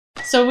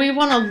So we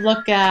want to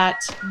look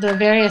at the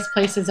various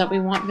places that we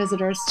want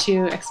visitors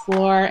to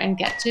explore and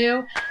get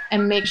to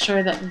and make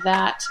sure that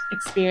that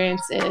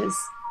experience is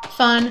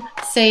fun,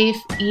 safe,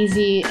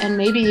 easy, and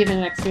maybe even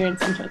an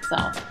experience unto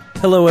itself.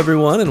 Hello,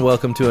 everyone, and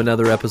welcome to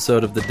another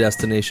episode of the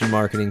Destination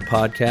Marketing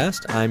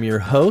Podcast. I'm your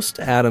host,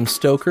 Adam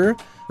Stoker.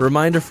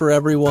 Reminder for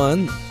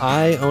everyone,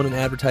 I own an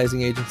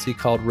advertising agency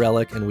called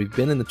Relic, and we've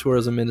been in the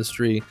tourism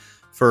industry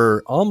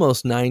for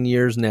almost 9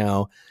 years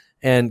now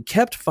and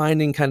kept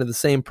finding kind of the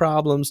same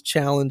problems,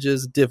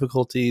 challenges,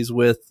 difficulties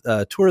with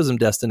tourism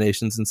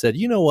destinations and said,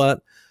 you know what,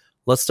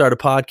 let's start a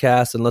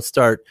podcast and let's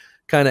start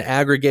kind of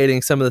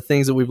aggregating some of the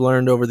things that we've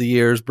learned over the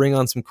years, bring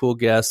on some cool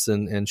guests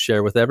and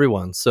share with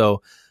everyone.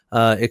 So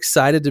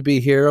excited to be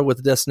here with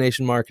the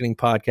Destination Marketing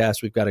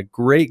Podcast. We've got a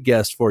great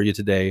guest for you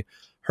today.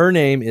 Her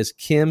name is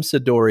Kim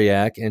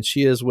Sidoriak, and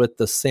she is with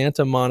the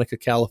Santa Monica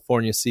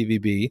California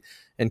CVB.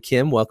 And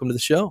Kim, welcome to the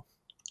show.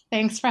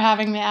 Thanks for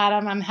having me,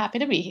 Adam. I'm happy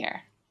to be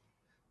here.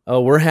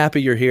 Oh, we're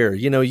happy you're here.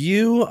 You know,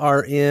 you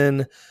are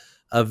in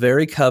a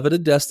very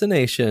coveted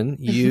destination.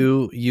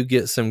 You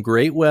get some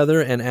great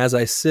weather. And as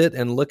I sit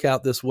and look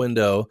out this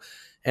window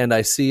and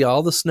I see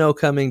all the snow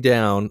coming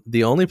down,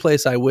 the only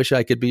place I wish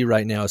I could be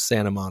right now is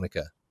Santa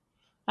Monica.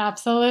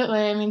 Absolutely.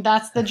 I mean,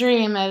 that's the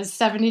dream, is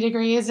 70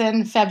 degrees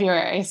in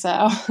February.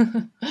 So.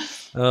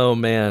 Oh,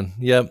 man.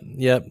 Yep.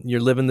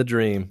 You're living the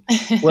dream.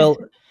 Well,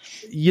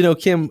 you know,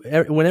 Kim,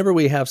 whenever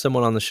we have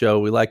someone on the show,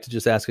 we like to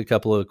just ask a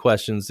couple of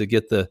questions to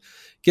get the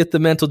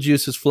mental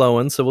juices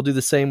flowing. So we'll do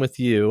the same with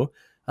you.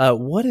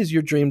 What is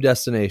your dream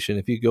destination?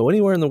 If you go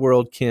anywhere in the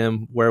world,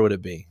 Kim, where would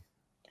it be?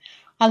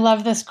 I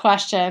love this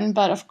question,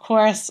 but of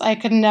course I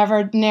could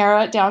never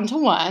narrow it down to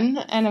one.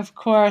 And of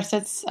course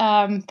it's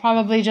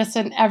probably just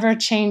an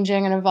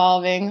ever-changing and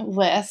evolving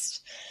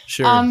list.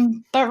 Sure.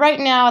 But right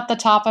now at the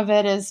top of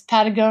it is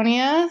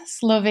Patagonia,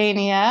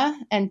 Slovenia,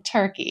 and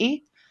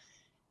Turkey.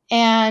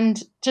 And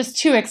just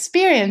two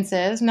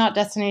experiences, not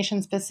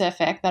destination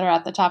specific, that are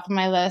at the top of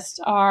my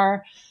list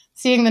are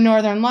seeing the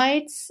Northern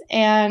Lights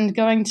and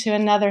going to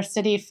another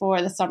city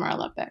for the Summer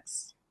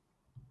Olympics.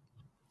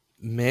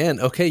 Man,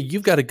 okay,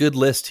 you've got a good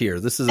list here.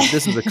 This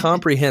is a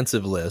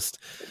comprehensive list.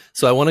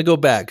 So I want to go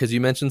back because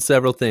you mentioned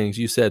several things.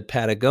 You said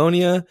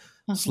Patagonia,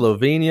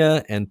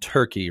 Slovenia, and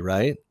Turkey,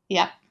 right?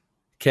 Yeah.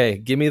 Okay,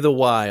 give me the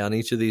why on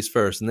each of these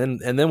first, and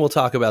then we'll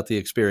talk about the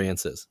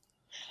experiences.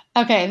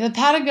 Okay, the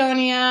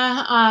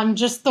Patagonia,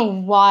 just the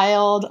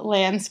wild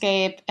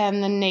landscape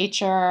and the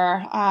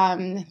nature,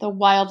 the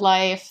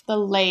wildlife, the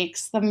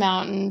lakes, the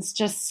mountains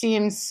just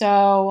seems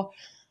so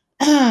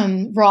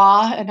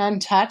raw and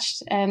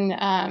untouched,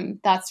 and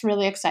that's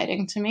really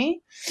exciting to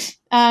me.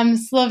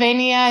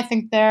 Slovenia, I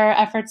think their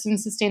efforts in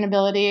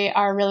sustainability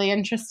are really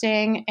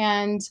interesting,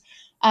 and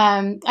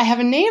I have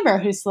a neighbor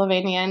who's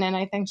Slovenian, and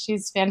I think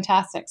she's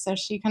fantastic, so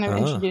she kind of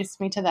introduced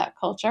me to that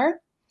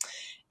culture.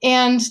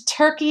 And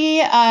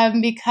Turkey,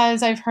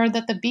 because I've heard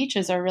that the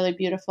beaches are really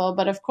beautiful,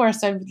 but of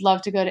course I would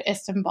love to go to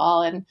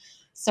Istanbul and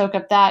soak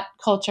up that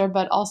culture,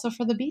 but also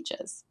for the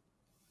beaches.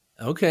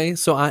 Okay,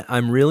 so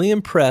I'm really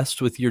impressed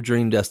with your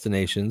dream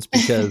destinations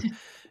because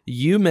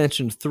you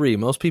mentioned three.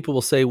 Most people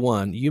will say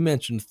one. You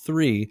mentioned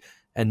three,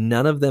 and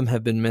none of them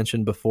have been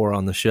mentioned before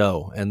on the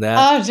show. And do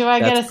I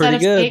get a set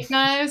of steak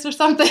knives or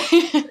something?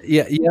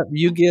 Yeah,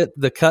 you get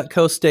the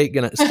Cutco steak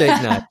knife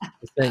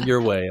sent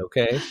your way,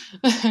 okay?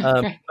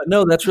 But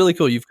no, that's really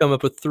cool. You've come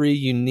up with three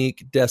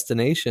unique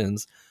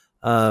destinations,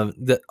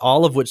 that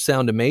all of which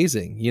sound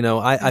amazing. You know,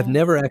 I've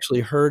never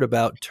actually heard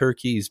about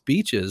Turkey's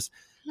beaches.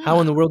 How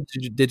in the world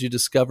did you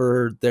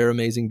discover their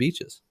amazing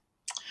beaches?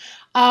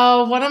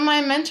 One of my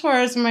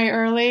mentors in my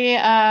early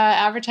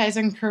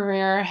advertising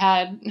career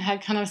had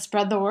kind of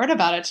spread the word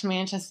about it to me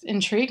and just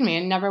intrigued me,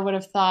 and never would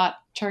have thought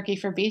Turkey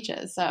for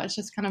beaches. So it's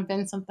just kind of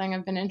been something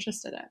I've been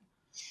interested in.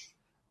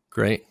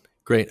 Great.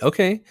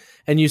 Okay.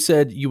 And you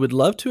said you would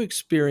love to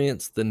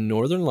experience the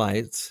Northern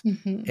Lights,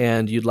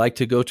 and you'd like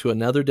to go to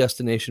another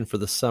destination for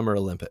the Summer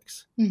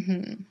Olympics.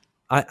 Mm-hmm.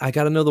 I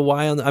got to know the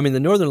why on the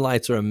Northern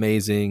Lights are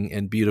amazing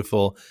and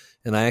beautiful.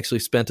 And I actually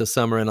spent a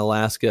summer in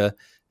Alaska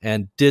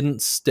and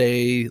didn't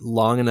stay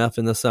long enough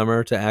in the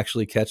summer to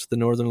actually catch the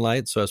Northern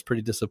Lights. So I was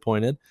pretty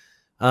disappointed.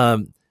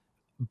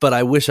 But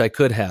I wish I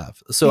could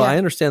have. So I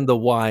understand the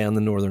why on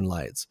the Northern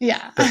Lights.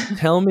 Yeah. But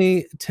tell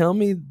me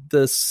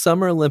the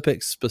Summer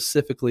Olympics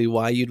specifically,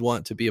 why you'd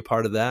want to be a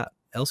part of that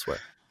elsewhere.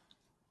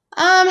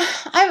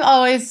 I've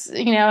always,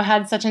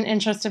 had such an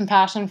interest and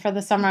passion for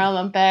the Summer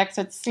Olympics.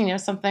 It's,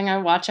 something I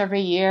watch every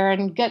year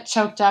and get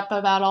choked up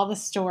about all the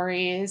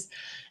stories.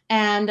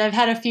 And I've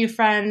had a few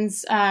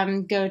friends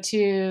go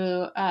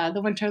to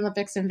the Winter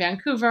Olympics in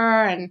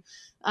Vancouver and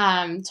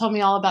told me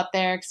all about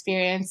their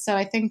experience. So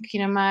I think,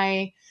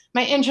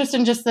 my interest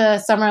in just the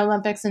Summer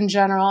Olympics in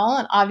general,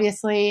 and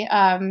obviously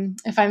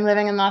if I'm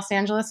living in Los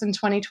Angeles in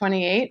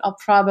 2028, I'll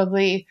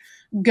probably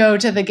go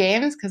to the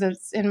games because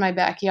it's in my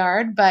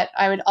backyard. But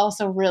I would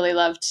also really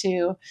love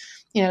to,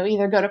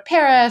 either go to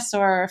Paris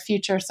or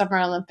future Summer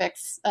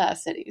Olympics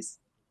cities.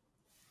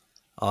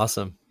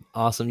 Awesome.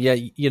 Awesome. Yeah,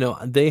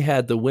 they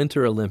had the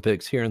Winter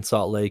Olympics here in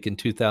Salt Lake in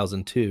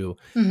 2002,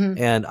 Hmm.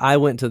 and I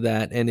went to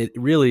that, and it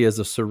really is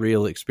a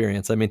surreal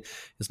experience. I mean,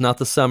 it's not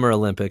the Summer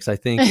Olympics. I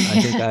think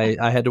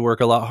I had to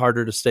work a lot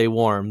harder to stay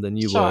warm than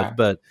you would, Sure.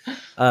 but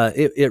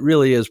it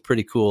really is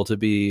pretty cool to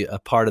be a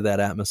part of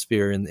that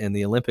atmosphere, and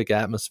the Olympic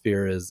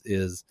atmosphere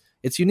is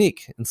it's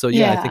unique. And so,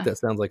 yeah, I think Yeah. that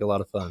sounds like a lot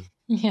of fun.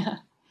 Yeah.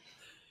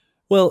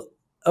 Well,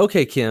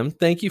 okay, Kim,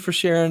 thank you for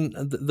sharing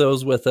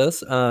those with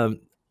us.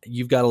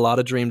 You've got a lot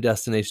of dream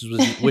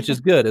destinations, which is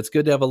good. It's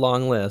good to have a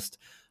long list.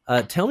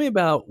 Tell me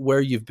about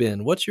where you've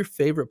been. What's your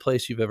favorite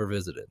place you've ever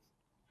visited?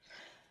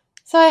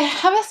 So I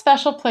have a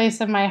special place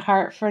in my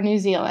heart for New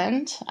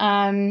Zealand.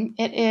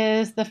 It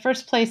is the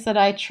first place that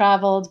I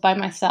traveled by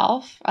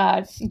myself.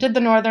 Did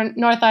the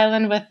North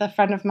Island with a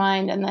friend of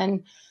mine, and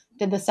then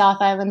did the South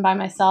Island by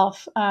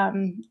myself.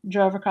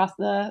 Drove across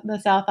the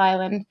South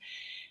Island,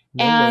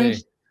 No and way.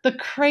 the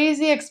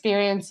crazy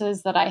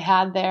experiences that I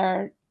had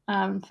there,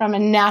 from a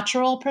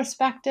natural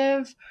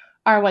perspective,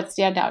 are what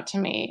stand out to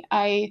me.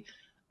 I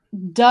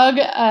dug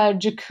a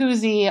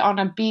jacuzzi on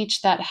a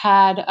beach that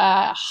had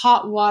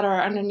hot water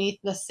underneath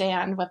the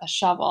sand with a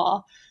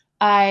shovel.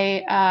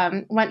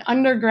 I went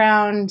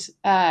underground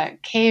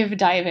cave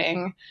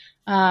diving.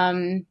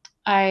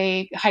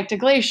 I hiked a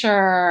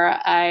glacier.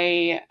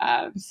 I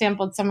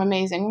sampled some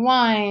amazing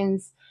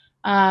wines.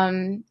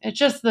 It's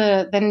just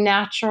the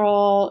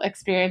natural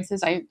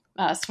experiences. I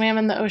swam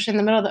in the ocean, in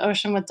the middle of the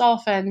ocean with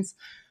dolphins.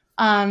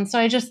 So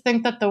I just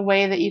think that the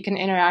way that you can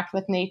interact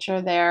with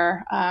nature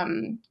there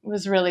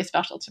was really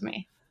special to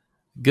me.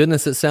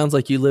 Goodness, it sounds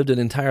like you lived an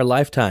entire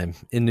lifetime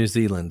in New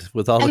Zealand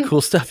with all the And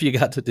cool stuff you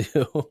got to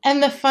do.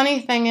 and the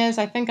funny thing is,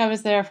 I think I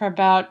was there for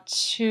about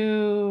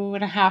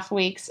 2.5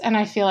 weeks, and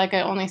I feel like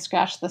I only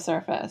scratched the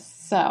surface.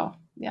 So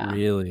yeah,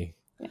 Really?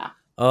 yeah,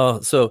 Oh,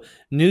 so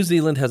New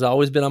Zealand has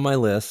always been on my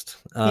list.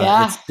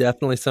 yeah. It's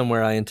definitely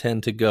somewhere I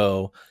intend to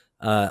go.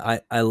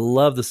 I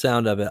love the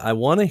sound of it. I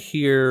want to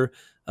hear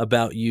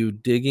about you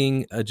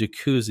digging a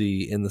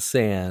jacuzzi in the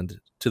sand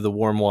to the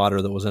warm water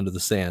that was under the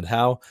sand.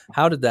 How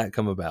did that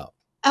come about?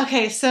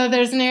 Okay, so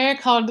there's an area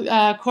called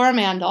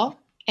Coromandel,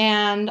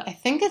 and I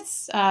think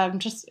it's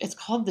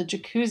called the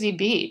Jacuzzi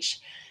Beach.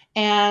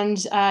 And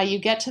you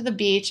get to the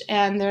beach,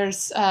 and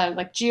there's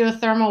like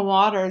geothermal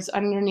waters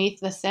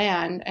underneath the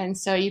sand, and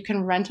so you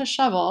can rent a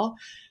shovel.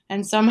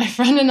 And so my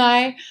friend and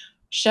I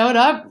showed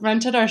up,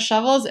 rented our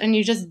shovels, and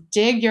you just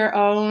dig your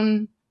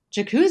own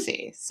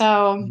jacuzzi.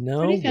 So No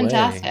pretty way.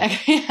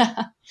 fantastic.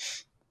 Yeah,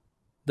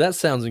 That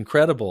sounds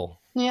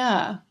incredible.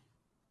 yeah.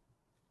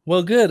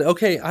 Well, good.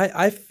 Okay,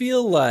 I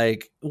feel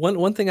like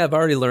one thing I've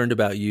already learned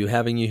about you,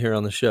 having you here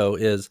on the show,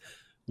 is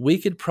we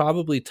could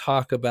probably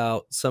talk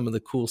about some of the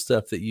cool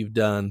stuff that you've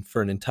done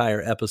for an entire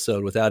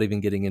episode without even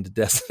getting into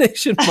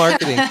destination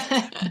marketing,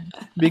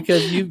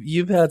 because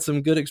you've had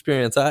some good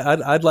experience.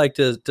 I'd like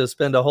to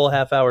spend a whole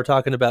half hour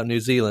talking about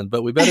New Zealand,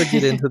 but we better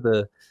get into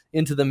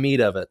the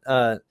meat of it.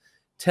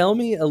 Tell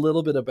me a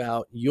little bit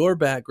about your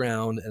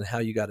background and how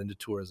you got into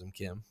tourism,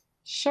 Kim.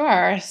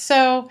 Sure.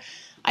 So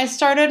I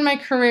started my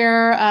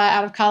career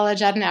out of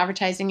college at an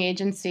advertising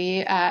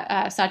agency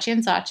at Saatchi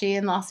and Saatchi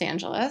in Los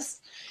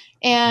Angeles.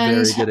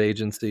 And Very good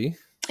agency.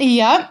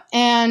 yeah,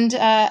 and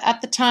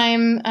at the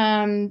time,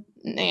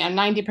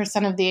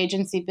 90% of the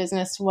agency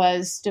business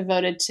was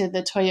devoted to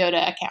the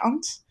Toyota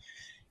account.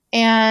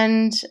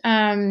 And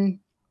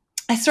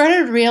I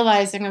started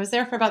realizing, I was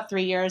there for about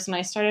 3 years, and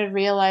I started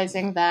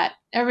realizing that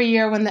every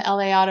year when the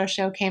LA Auto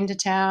Show came to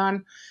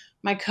town,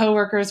 my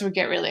coworkers would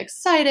get really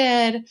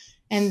excited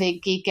and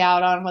they'd geek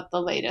out on what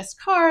the latest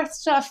car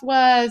stuff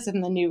was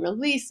and the new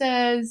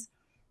releases.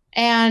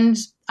 And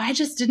I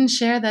just didn't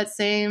share that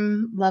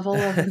same level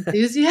of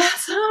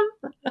enthusiasm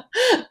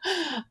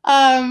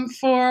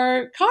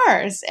for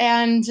cars,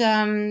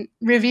 and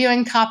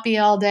reviewing copy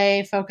all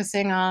day,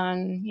 focusing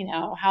on,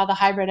 how the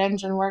hybrid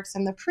engine works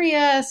in the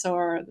Prius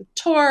or the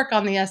torque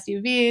on the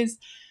SUVs.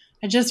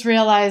 I just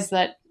realized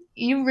that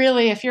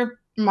if you're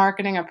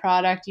marketing a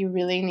product, you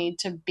really need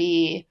to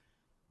be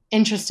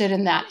interested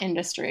in that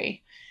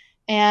industry.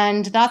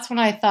 And that's when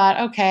I thought,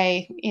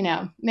 okay,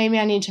 maybe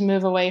I need to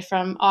move away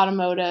from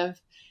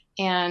automotive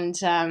and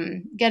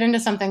get into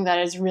something that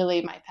is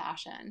really my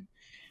passion.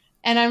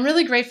 And I'm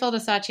really grateful to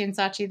Saatchi and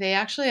Saatchi. They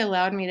actually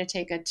allowed me to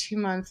take a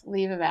 2-month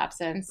leave of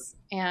absence.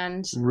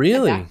 And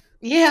Really?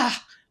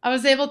 I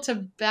was able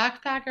to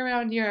backpack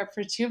around Europe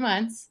for 2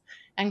 months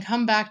and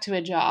come back to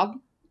a job,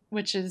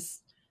 which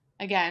is,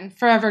 again,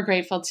 forever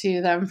grateful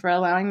to them for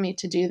allowing me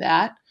to do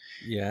that.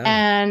 Yeah.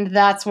 And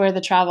that's where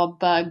the travel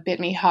bug bit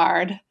me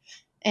hard.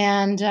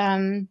 And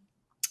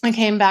I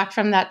came back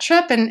from that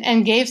trip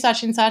and gave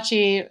Saatchi and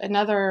Saatchi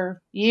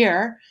another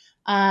year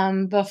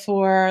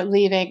before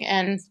leaving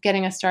and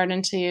getting a start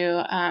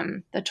into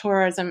the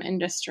tourism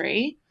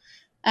industry.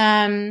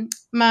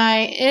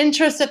 My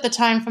interest at the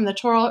time from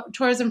the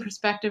tourism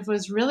perspective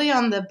was really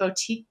on the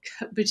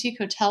boutique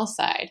hotel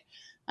side.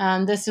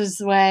 This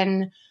is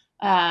when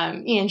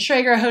Ian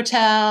Schrager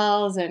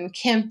hotels and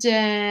Kimpton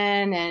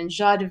and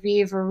Joie de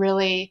Vivre were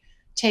really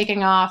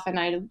taking off, and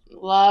I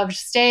loved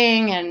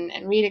staying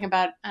and reading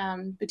about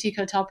boutique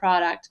hotel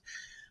product.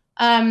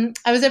 I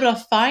was able to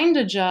find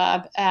a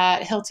job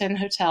at Hilton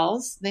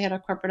Hotels. They had a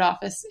corporate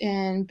office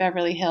in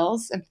Beverly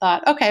Hills, and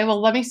thought, okay, well,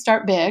 let me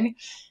start big.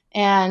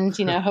 And,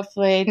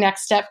 hopefully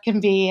next step can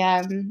be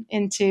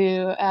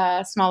into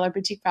smaller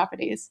boutique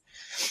properties.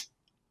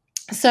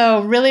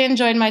 So really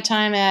enjoyed my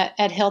time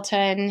at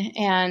Hilton,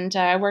 and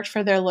I worked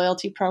for their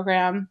loyalty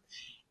program,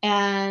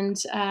 and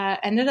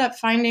ended up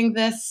finding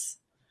this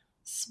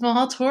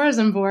small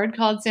tourism board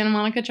called Santa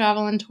Monica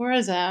Travel and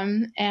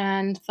Tourism,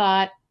 and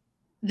thought,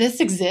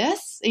 this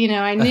exists.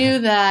 I knew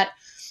that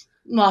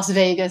Las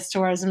Vegas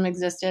tourism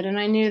existed, and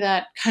I knew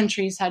that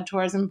countries had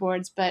tourism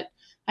boards, but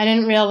I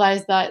didn't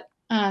realize that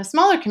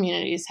smaller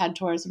communities had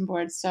tourism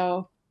boards.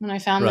 So when I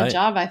found the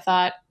job, I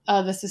thought,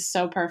 oh, this is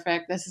so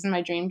perfect. This is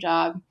my dream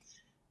job.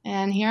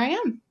 And here I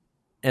am.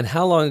 And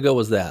how long ago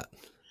was that?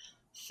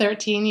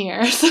 13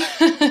 years.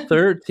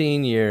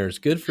 13 years.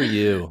 Good for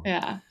you.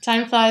 Yeah.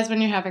 Time flies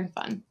when you're having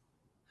fun.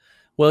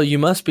 Well, you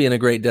must be in a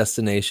great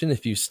destination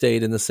if you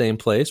stayed in the same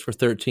place for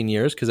 13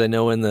 years, because I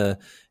know in the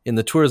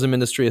tourism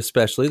industry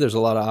especially, there's a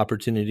lot of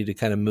opportunity to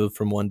kind of move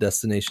from one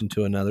destination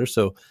to another.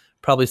 So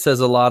probably says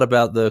a lot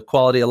about the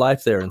quality of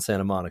life there in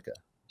Santa Monica.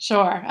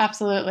 Sure,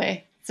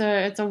 absolutely.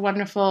 It's a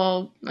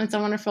wonderful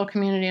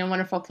community and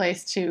wonderful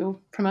place to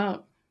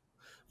promote.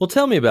 Well,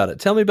 tell me about it.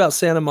 Tell me about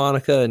Santa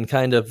Monica and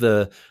kind of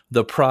the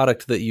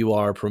product that you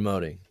are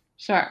promoting.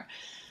 Sure.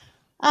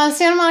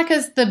 Santa Monica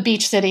is the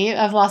beach city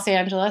of Los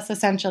Angeles,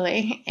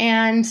 essentially.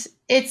 And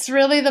it's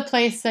really the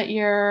place that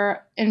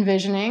you're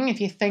envisioning if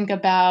you think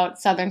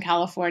about Southern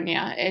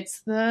California.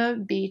 It's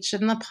the beach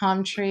and the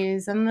palm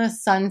trees and the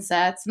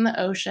sunsets and the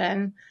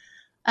ocean.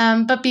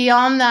 But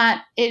beyond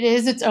that, it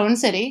is its own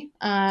city.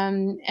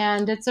 And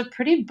it's a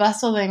pretty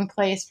bustling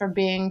place for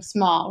being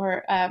small.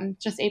 We're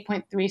just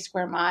 8.3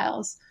 square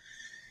miles.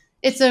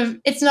 It's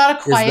not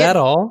a quiet... Is that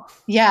all?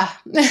 Yeah.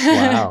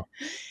 Wow.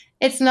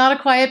 It's not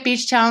a quiet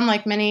beach town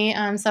like many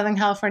Southern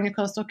California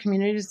coastal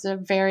communities. It's a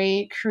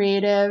very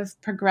creative,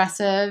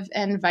 progressive,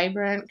 and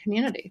vibrant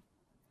community.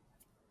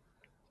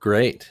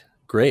 Great.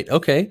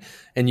 Okay.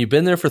 And you've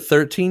been there for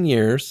 13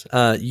 years.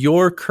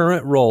 Your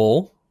current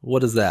role,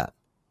 what is that?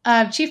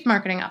 Chief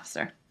Marketing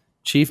Officer.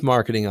 Chief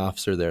Marketing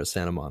Officer there at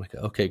Santa Monica.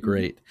 Okay,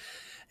 great.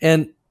 Mm-hmm.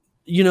 And,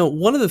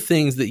 one of the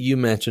things that you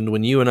mentioned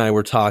when you and I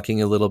were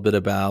talking a little bit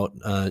about,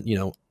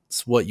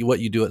 what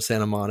you do at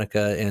Santa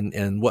Monica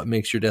and what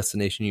makes your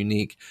destination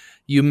unique.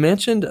 You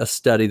mentioned a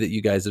study that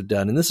you guys have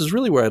done, and this is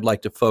really where I'd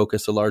like to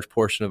focus a large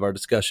portion of our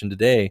discussion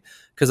today,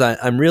 because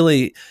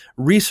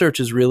research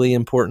is really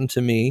important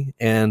to me,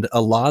 and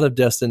a lot of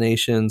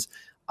destinations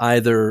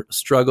either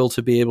struggle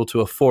to be able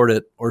to afford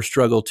it or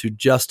struggle to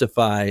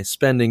justify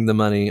spending the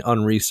money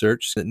on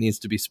research that needs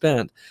to be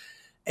spent.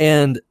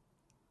 And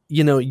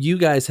you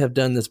guys have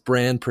done this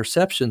brand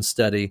perception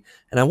study,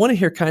 and I want to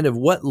hear kind of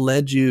what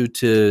led you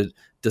to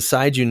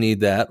decide you need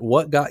that,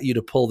 what got you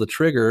to pull the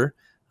trigger,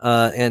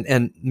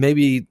 and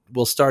maybe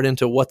we'll start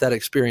into what that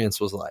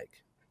experience was like.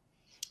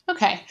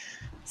 Okay.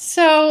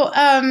 So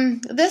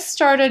this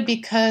started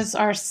because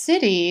our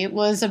city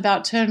was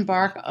about to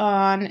embark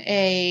on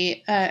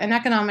an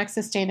economic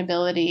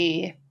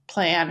sustainability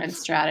plan and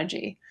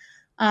strategy.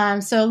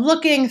 So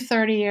looking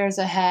 30 years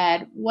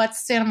ahead,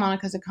 what's Santa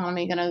Monica's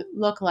economy going to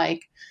look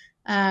like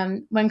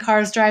when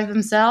cars drive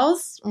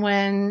themselves,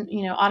 when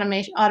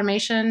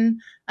automation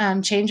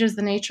changes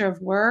the nature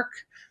of work,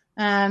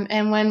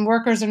 and when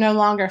workers are no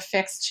longer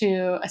fixed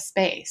to a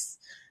space.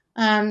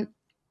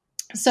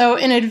 So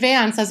in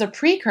advance, as a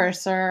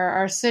precursor,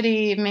 our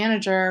city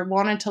manager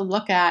wanted to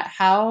look at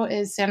how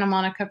is Santa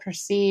Monica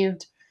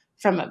perceived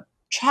from a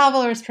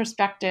traveler's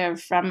perspective,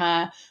 from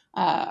a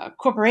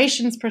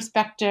corporation's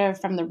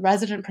perspective, from the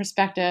resident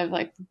perspective,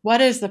 like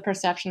what is the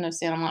perception of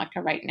Santa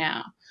Monica right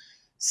now?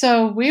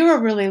 So we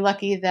were really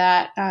lucky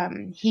that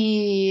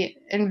he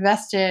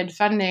invested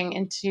funding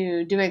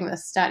into doing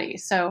this study.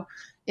 So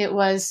it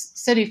was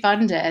city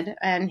funded,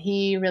 and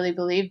he really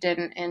believed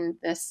in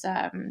this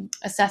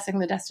assessing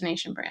the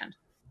destination brand.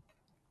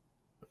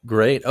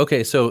 Great.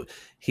 Okay. So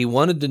he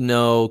wanted to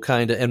know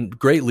and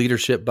great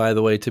leadership, by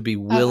the way, to be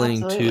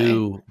willing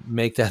to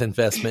make that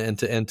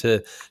investment and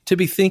to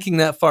be thinking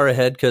that far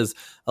ahead. Cause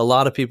a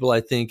lot of people,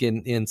 I think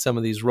in some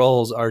of these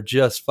roles are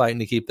just fighting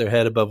to keep their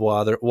head above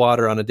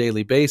water on a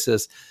daily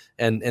basis.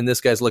 And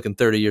this guy's looking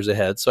 30 years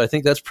ahead. So I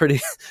think that's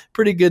pretty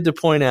good to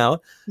point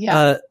out.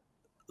 Yeah.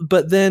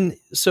 But then,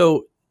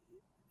 so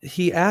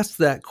he asked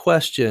that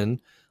question.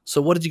 So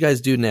what did you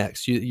guys do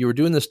next? You were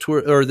doing this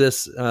tour or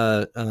this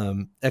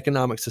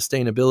economic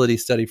sustainability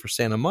study for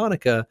Santa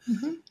Monica.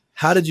 Mm-hmm.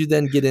 How did you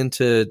then get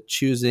into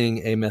choosing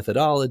a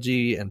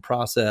methodology and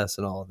process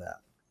and all of that?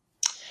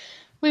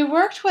 We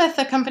worked with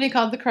a company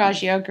called the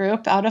Coraggio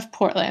Group out of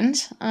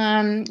Portland.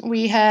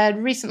 We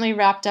had recently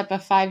wrapped up a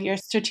 5-year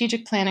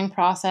strategic planning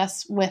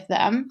process with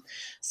them.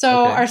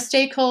 So our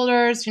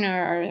stakeholders,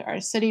 our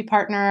city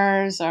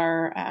partners,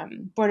 our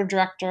board of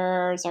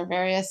directors, our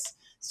various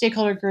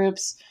stakeholder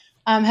groups,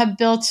 have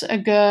built a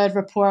good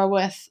rapport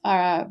with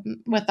our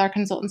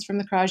consultants from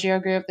the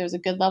Coraggio group. There's a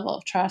good level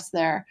of trust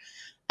there.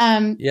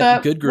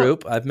 Yep, good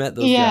group. I've met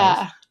those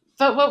guys.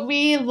 But what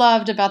we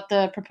loved about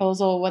the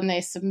proposal when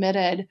they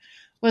submitted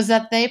was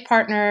that they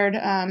partnered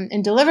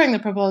in delivering the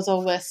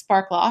proposal with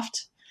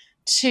Sparkloft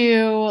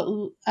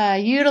to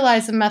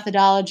utilize the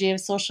methodology of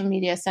social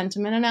media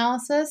sentiment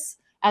analysis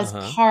as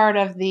part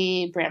of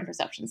the brand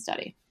perception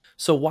study.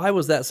 So why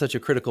was that such a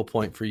critical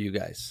point for you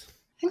guys?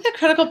 I think the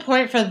critical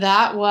point for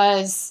that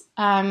was,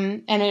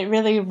 and it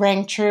really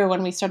rang true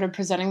when we started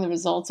presenting the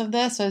results of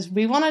this, was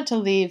we wanted to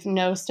leave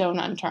no stone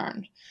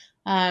unturned.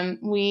 From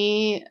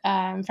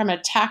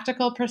a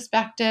tactical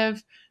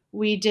perspective,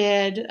 we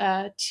did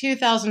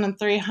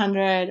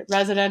 2,300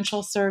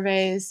 residential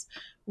surveys.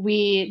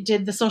 We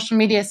did the social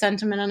media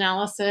sentiment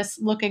analysis,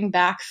 looking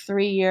back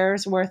 3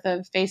 years worth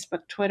of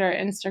Facebook, Twitter,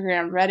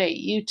 Instagram,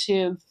 Reddit,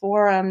 YouTube,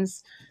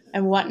 forums,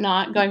 and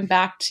whatnot, going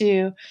back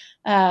to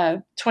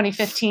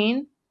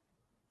 2015.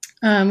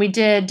 We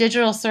did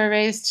digital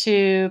surveys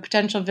to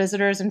potential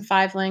visitors in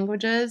 5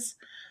 languages.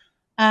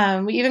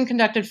 We even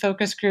conducted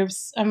focus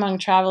groups among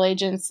travel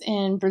agents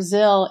in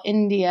Brazil,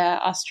 India,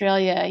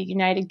 Australia,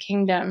 United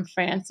Kingdom,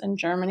 France, and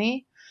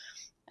Germany.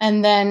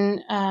 And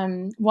then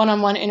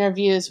one-on-one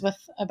interviews with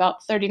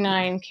about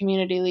 39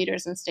 community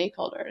leaders and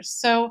stakeholders.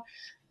 So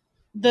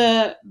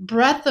the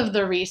breadth of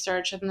the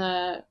research and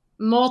the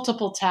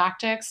multiple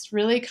tactics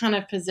really kind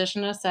of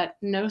positioned us that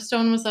no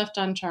stone was left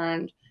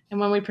unturned. And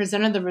when we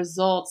presented the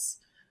results,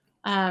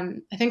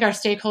 I think our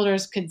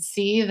stakeholders could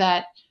see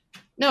that,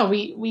 no,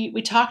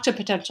 we talked to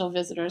potential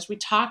visitors, we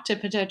talked to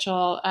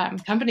potential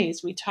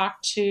companies, we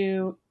talked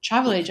to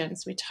travel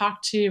agents, we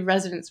talked to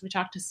residents, we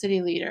talked to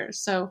city leaders.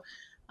 So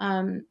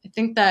I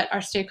think that our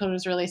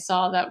stakeholders really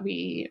saw that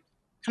we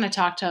kind of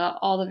talked to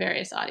all the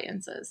various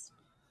audiences.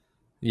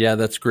 Yeah,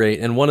 that's great.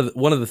 And one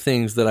of the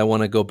things that I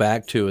want to go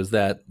back to is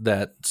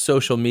that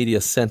social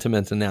media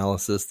sentiment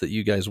analysis that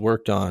you guys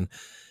worked on.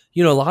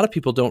 You know, a lot of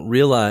people don't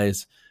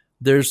realize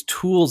there's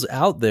tools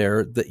out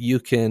there that you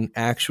can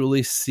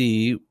actually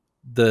see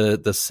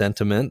the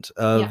sentiment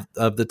of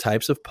the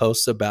types of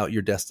posts about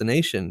your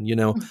destination. You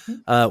know,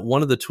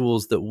 one of the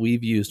tools that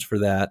we've used for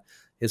that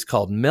is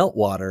called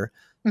Meltwater.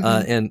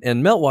 And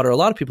Meltwater, a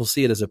lot of people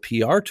see it as a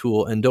PR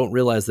tool and don't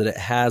realize that it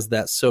has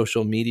that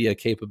social media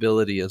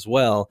capability as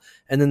well.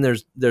 And then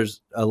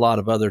there's a lot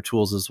of other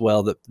tools as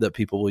well that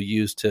people will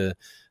use to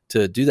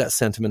do that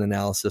sentiment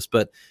analysis.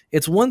 But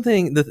it's one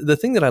thing, the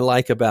thing that I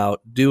like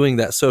about doing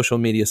that social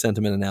media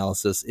sentiment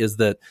analysis is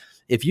that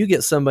if you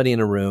get somebody in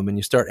a room and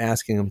you start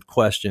asking them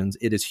questions,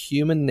 it is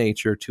human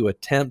nature to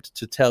attempt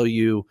to tell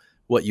you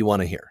what you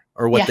want to hear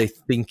or what they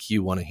think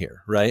you want to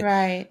hear, right?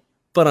 Right.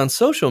 But on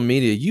social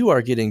media, you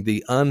are getting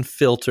the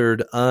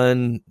unfiltered,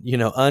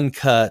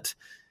 uncut,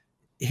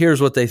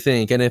 here's what they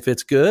think. And if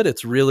it's good,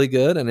 it's really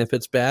good. And if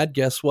it's bad,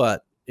 guess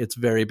what? It's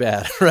very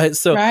bad, right?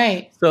 So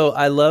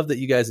I love that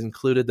you guys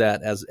included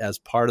that as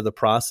part of the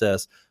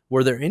process.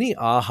 Were there any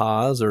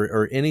ahas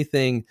or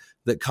anything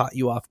that caught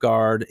you off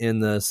guard in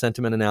the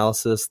sentiment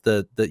analysis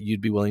that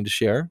you'd be willing to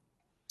share?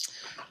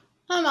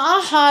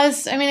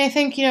 Ahas. I mean, I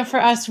think, for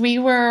us, we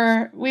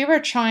were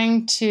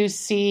trying to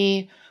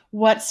see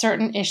what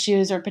certain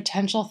issues or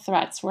potential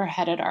threats were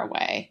headed our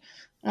way.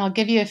 And I'll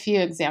give you a few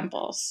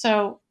examples.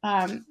 So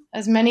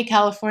as many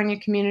California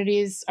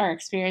communities are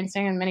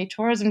experiencing and many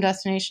tourism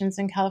destinations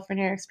in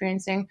California are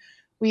experiencing,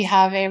 we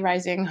have a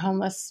rising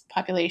homeless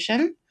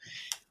population.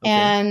 Okay.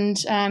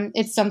 And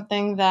it's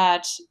something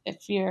that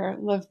if you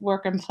live,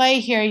 work, and play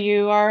here,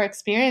 you are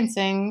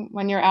experiencing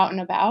when you're out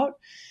and about.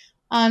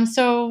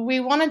 So we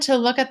wanted to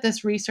look at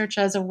this research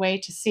as a way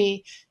to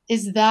see,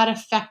 is that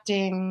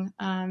affecting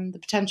the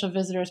potential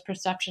visitor's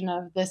perception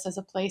of this as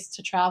a place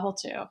to travel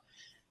to?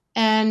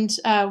 And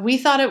we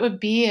thought it would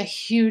be a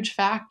huge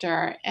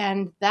factor.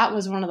 And that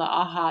was one of the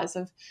ahas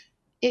of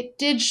it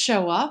did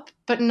show up,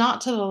 but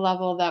not to the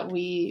level that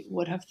we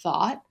would have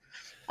thought.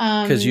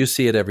 Because you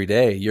see it every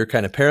day. You're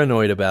kind of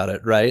paranoid about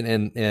it, right?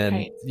 And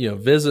right.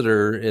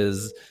 Visitor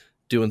is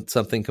doing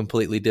something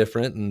completely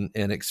different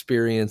and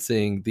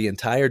experiencing the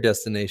entire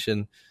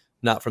destination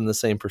not from the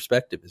same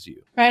perspective as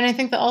you. Right. And I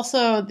think that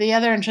also the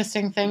other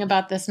interesting thing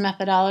about this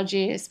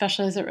methodology,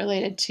 especially as it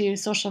related to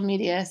social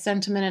media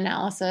sentiment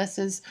analysis,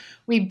 is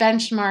we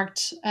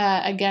benchmarked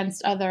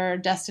against other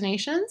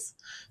destinations.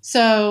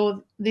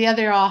 So the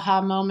other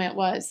aha moment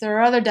was there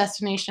are other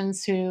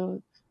destinations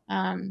who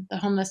the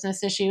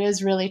homelessness issue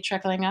is really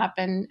trickling up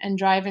and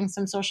driving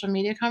some social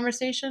media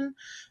conversation.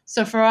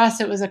 So for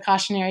us, it was a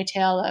cautionary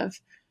tale of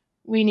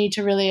we need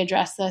to really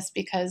address this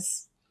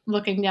because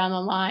looking down the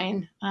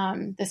line,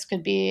 this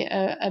could be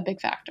a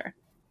big factor.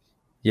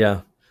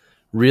 Yeah,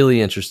 really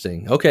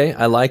interesting. Okay,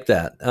 I like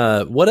that.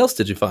 What else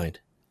did you find?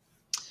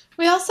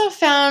 We also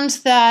found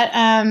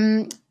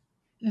that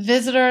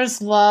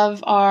visitors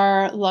love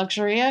our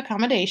luxury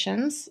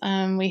accommodations.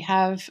 We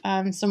have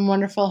some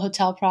wonderful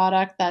hotel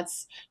product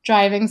that's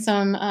driving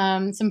some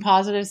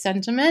positive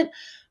sentiment.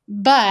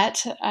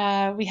 But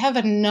we have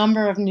a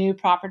number of new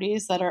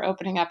properties that are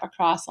opening up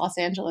across Los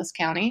Angeles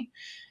County.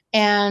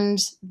 And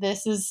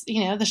this is,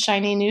 the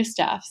shiny new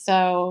stuff.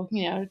 So,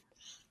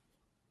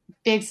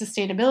 big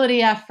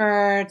sustainability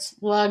efforts,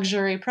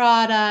 luxury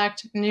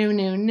product,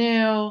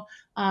 new,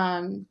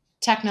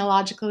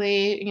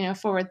 technologically,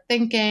 forward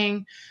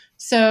thinking.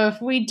 So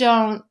if we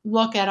don't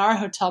look at our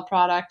hotel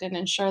product and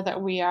ensure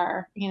that we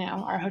are,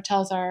 our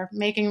hotels are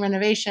making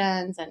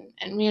renovations and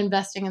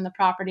reinvesting in the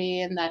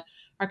property, and that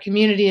our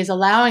community is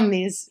allowing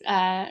these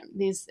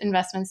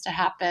investments to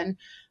happen,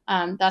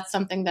 that's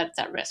something that's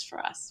at risk for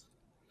us.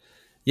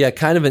 Yeah,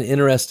 kind of an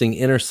interesting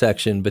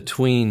intersection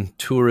between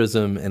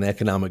tourism and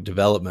economic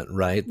development,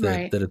 right?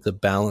 Right. That it's a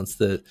balance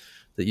that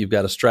you've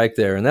got to strike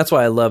there. And that's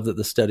why I love that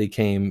the study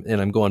came, and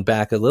I'm going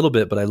back a little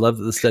bit, but I love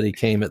that the study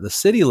came at the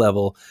city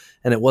level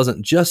and it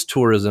wasn't just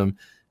tourism,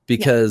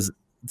 because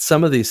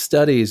some of these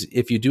studies,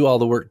 if you do all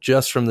the work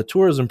just from the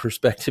tourism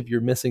perspective,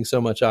 you're missing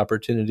so much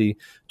opportunity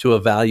to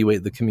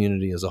evaluate the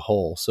community as a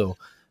whole. So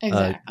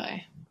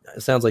exactly.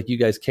 It sounds like you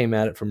guys came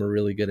at it from a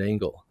really good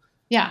angle.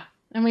 Yeah.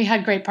 And we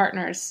had great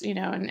partners,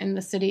 in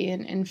the city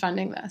in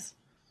funding this.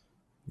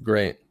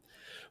 Great.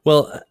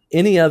 Well,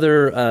 any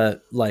other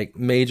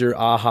major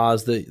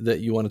ahas that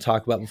you want to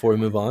talk about before we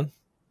move on?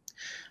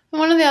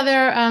 One of the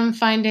other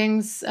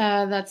findings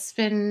that's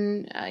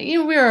been, we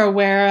were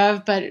aware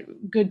of,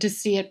 but good to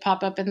see it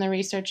pop up in the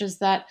research, is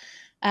that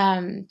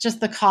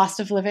just the cost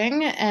of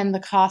living and the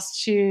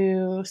cost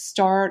to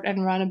start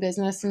and run a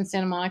business in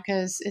Santa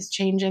Monica is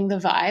changing the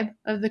vibe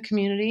of the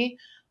community.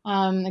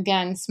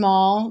 Again,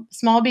 small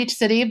beach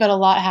city, but a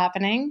lot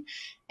happening.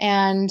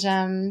 And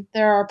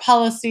there are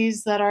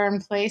policies that are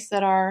in place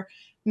that are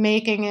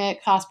making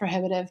it cost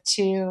prohibitive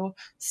to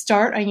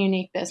start a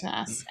unique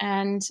business.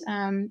 And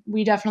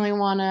we definitely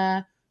want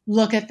to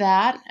look at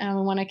that. And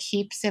we want to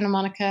keep Santa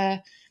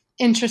Monica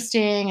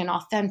interesting and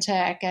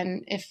authentic.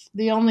 And if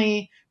the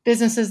only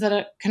businesses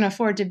that can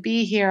afford to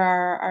be here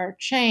are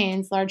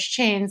chains, large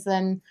chains,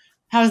 then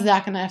how is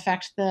that going to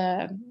affect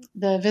the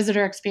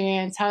visitor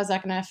experience? How is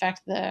that going to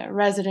affect the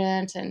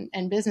resident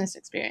and business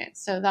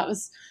experience? So that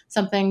was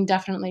something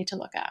definitely to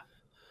look at.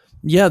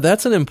 Yeah,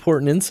 that's an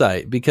important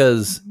insight,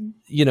 because,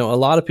 a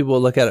lot of people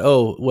look at it,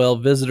 oh, well,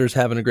 visitors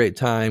having a great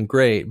time,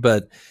 great.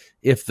 But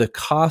if the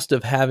cost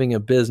of having a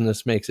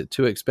business makes it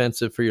too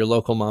expensive for your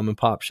local mom and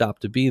pop shop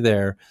to be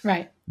there,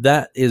 right,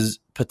 that is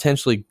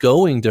potentially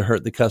going to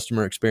hurt the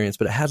customer experience,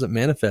 but it hasn't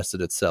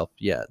manifested itself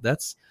yet.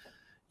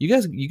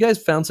 You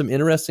guys found some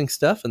interesting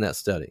stuff in that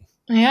study.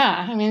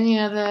 Yeah, I mean,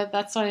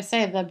 that's what I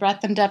say. The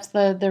breadth and depth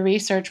of the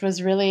research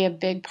was really a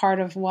big part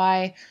of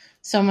why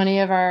so many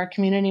of our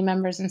community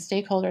members and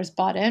stakeholders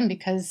bought in,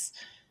 because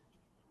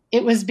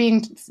it was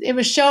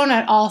shown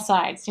at all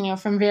sides,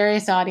 from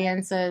various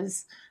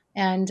audiences,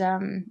 and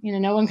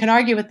no one can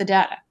argue with the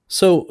data.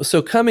 So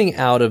coming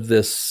out of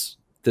this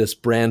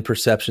brand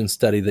perception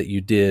study that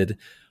you did,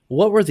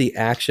 what were the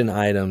action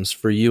items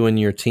for you and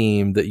your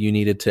team that you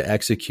needed to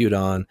execute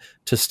on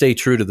to stay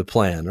true to the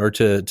plan, or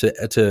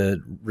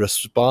to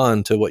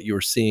respond to what you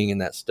were seeing in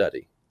that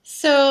study?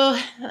 So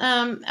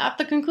at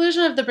the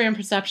conclusion of the brand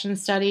perception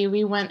study,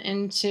 we went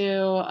into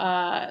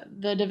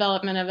the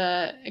development of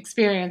a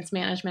experience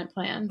management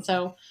plan.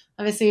 So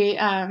obviously,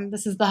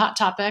 this is the hot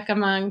topic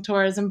among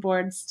tourism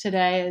boards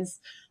today,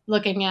 is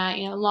looking at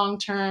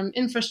long-term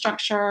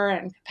infrastructure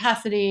and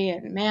capacity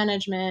and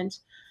management.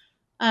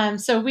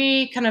 So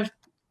we kind of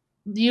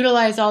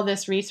utilize all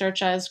this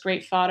research as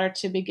great fodder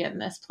to begin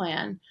this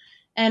plan.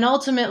 And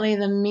ultimately,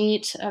 the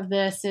meat of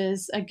this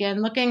is,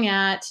 again, looking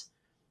at,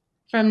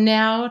 from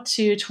now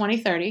to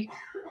 2030,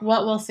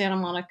 what will Santa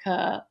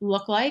Monica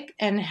look like,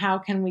 and how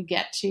can we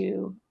get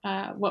to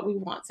what we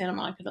want Santa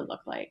Monica to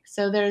look like?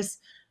 So there's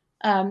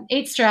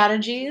 8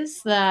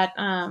 strategies that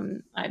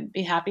I'd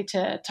be happy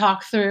to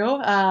talk through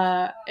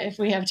if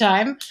we have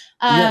time.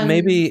 Yeah,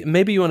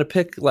 maybe you want to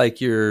pick like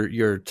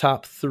your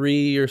top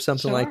 3 or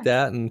something Sure. like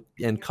that,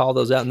 and call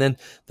those out, and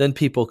then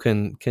people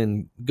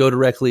can go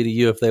directly to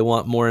you if they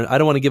want more. I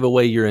don't want to give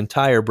away your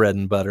entire bread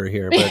and butter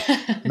here,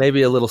 but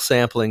maybe a little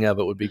sampling of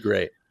it would be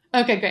great.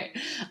 Okay,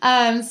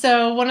 great.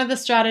 So one of the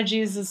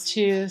strategies is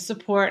to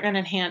support and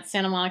enhance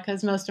Santa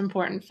Monica's most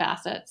important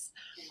facets.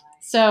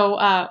 So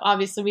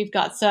obviously we've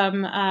got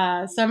some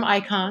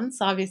icons.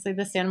 Obviously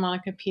the Santa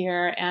Monica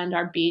Pier and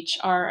our beach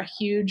are a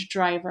huge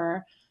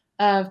driver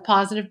of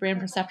positive brand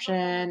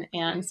perception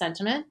and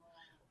sentiment.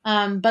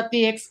 But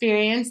the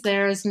experience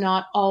there is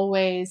not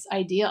always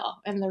ideal.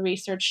 And the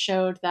research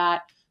showed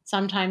that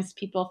sometimes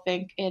people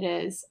think it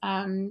is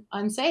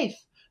unsafe,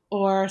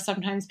 or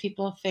sometimes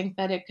people think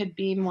that it could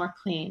be more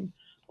clean,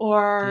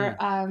 or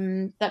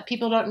that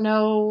people don't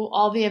know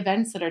all the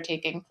events that are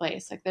taking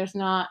place. Like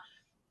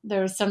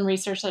there's some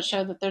research that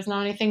showed that there's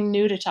not anything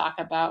new to talk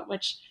about,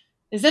 which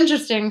is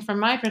interesting from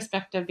my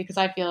perspective, because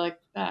I feel like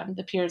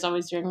the Pier is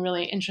always doing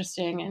really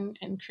interesting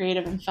and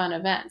creative and fun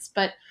events.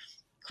 But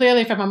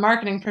clearly from a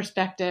marketing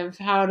perspective,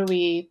 how do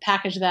we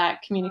package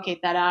that,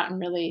 communicate that out, and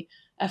really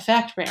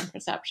affect brand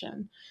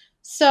perception?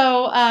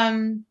 So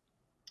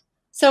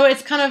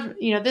it's kind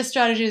of, this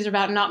strategy is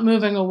about not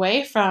moving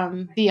away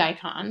from the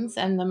icons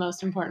and the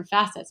most important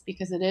facets,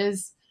 because it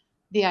is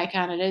the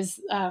icon. It is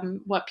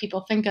what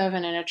people think of,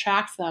 and it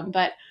attracts them.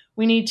 But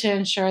we need to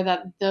ensure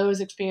that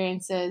those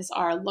experiences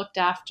are looked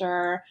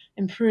after,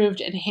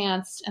 improved,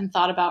 enhanced, and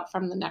thought about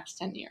from the next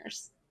 10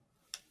 years.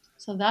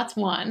 So that's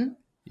one.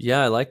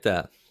 Yeah, I like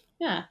that.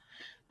 Yeah.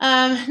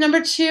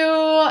 Number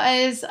two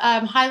is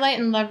highlight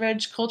and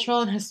leverage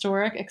cultural and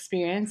historic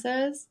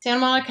experiences. Santa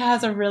Monica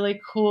has a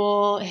really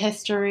cool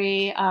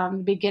history,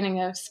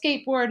 beginning of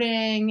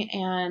skateboarding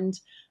and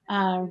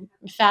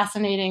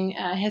fascinating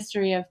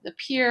history of the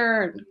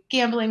pier, and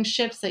gambling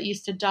ships that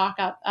used to dock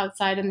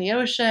outside in the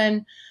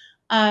ocean.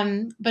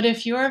 But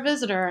if you're a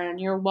visitor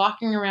and you're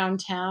walking around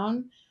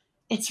town,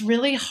 it's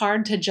really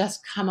hard to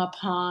just come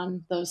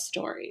upon those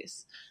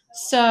stories.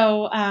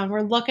 So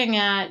we're looking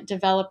at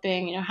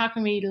developing, how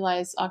can we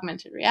utilize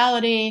augmented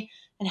reality,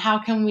 and how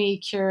can we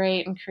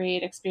curate and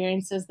create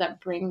experiences that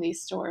bring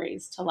these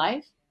stories to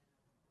life?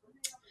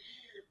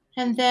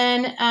 And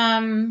then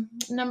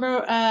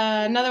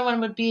another one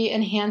would be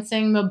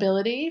enhancing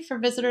mobility for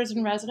visitors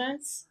and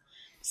residents.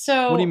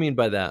 So what do you mean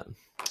by that?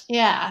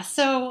 Yeah,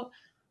 so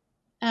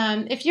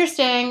if you're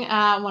staying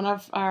at one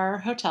of our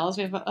hotels,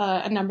 we have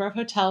a number of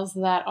hotels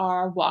that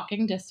are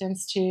walking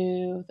distance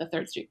to the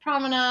 3rd Street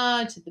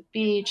Promenade, to the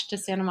beach, to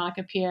Santa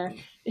Monica Pier.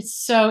 It's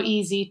so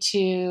easy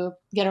to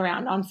get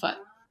around on foot.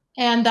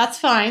 And that's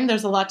fine.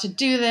 There's a lot to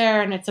do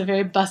there, and it's a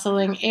very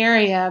bustling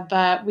area,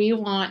 but we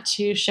want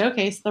to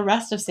showcase the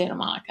rest of Santa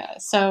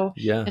Monica. So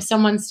if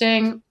someone's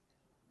staying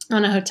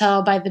on a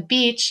hotel by the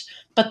beach,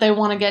 but they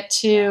want to get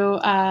to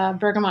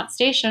Bergamot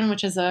Station,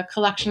 which is a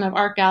collection of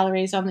art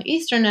galleries on the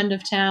eastern end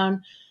of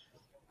town,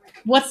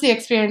 what's the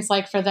experience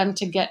like for them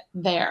to get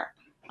there?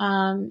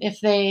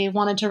 If they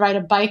wanted to ride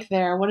a bike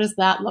there, what does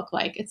that look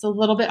like? It's a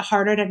little bit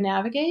harder to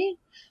navigate.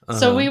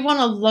 So we want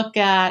to look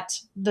at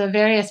the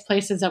various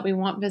places that we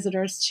want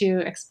visitors to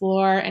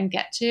explore and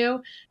get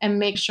to, and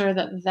make sure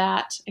that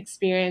that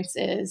experience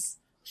is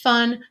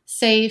fun,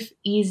 safe,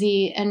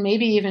 easy, and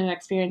maybe even an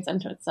experience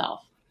unto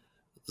itself.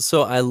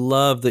 So I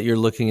love that you're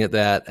looking at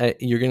that.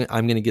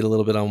 I'm going to get a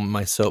little bit on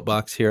my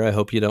soapbox here. I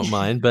hope you don't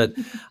mind, but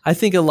I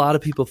think a lot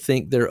of people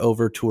think they're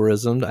over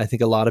tourismed. I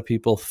think a lot of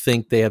people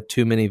think they have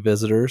too many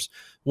visitors,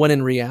 when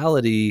in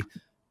reality,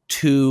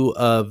 2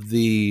 of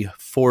the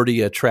 40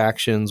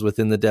 attractions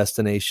within the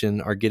destination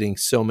are getting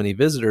so many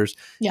visitors,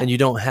 and you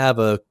don't have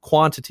a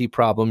quantity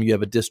problem. You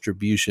have a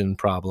distribution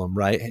problem,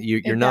 right?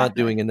 You're not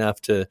doing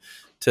enough to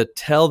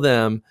tell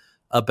them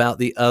about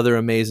the other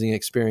amazing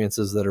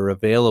experiences that are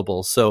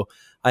available. So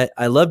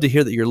I love to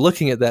hear that you're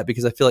looking at that,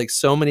 because I feel like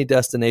so many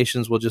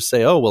destinations will just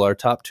say, oh, well, our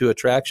top 2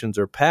 attractions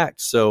are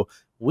packed, so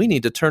we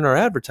need to turn our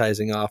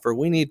advertising off, or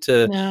we need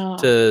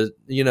to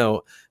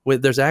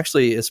there's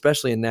actually,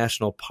 especially in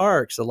national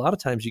parks, a lot of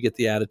times you get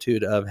the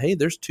attitude of, hey,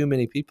 there's too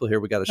many people here,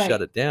 we got to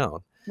shut it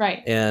down.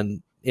 Right.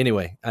 And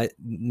anyway,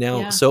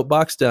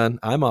 soapbox done.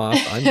 I'm off.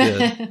 I'm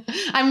good.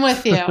 I'm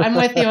with you. I'm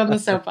with you on the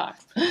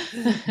soapbox.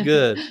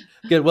 Good.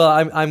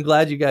 Well, I'm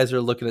glad you guys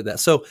are looking at that.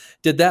 So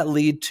did that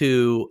lead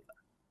to,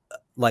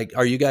 like,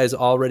 are you guys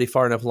already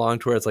far enough along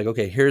to where it's like,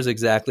 okay, here's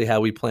exactly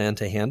how we plan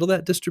to handle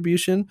that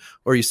distribution,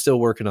 or are you still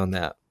working on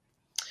that?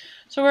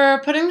 So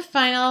we're putting the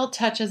final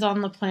touches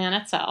on the plan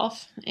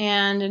itself.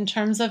 And in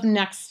terms of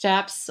next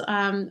steps,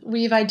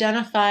 we've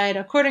identified,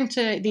 according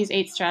to these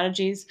 8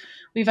 strategies,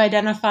 we've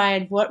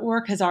identified what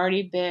work has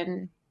already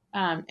been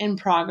in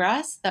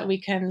progress that we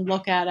can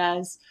look at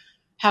as,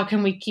 how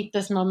can we keep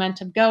this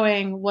momentum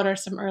going? What are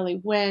some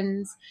early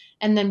wins?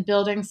 And then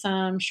building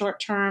some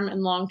short-term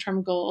and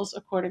long-term goals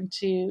according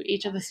to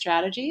each of the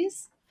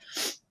strategies.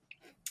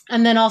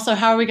 And then also,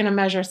 how are we going to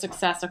measure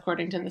success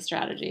according to the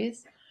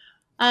strategies?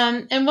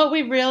 And what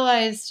we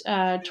realized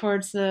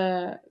towards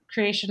the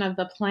creation of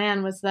the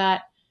plan was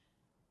that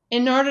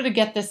in order to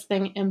get this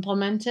thing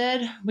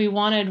implemented, we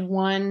wanted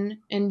one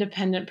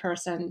independent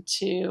person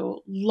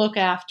to look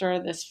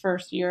after this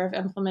first year of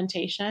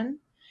implementation.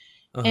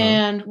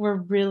 And we're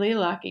really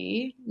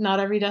lucky. Not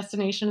every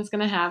destination is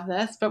going to have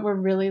this, but we're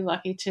really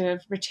lucky to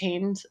have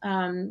retained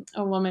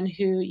a woman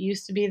who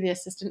used to be the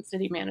assistant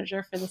city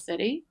manager for the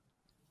city.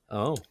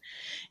 Oh.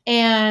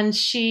 And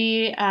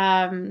she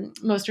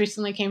most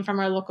recently came from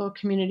our local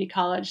community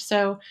college.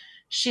 So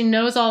she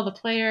knows all the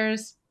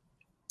players.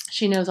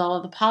 She knows all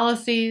of the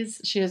policies.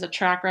 She has a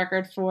track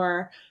record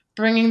for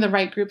bringing the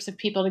right groups of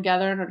people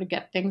together in order to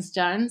get things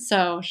done.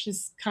 So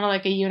she's kind of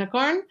like a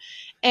unicorn.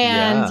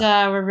 And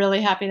we're really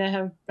happy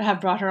to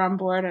have brought her on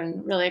board,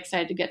 and really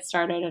excited to get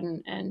started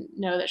and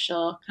know that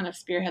she'll kind of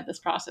spearhead this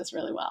process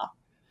really well.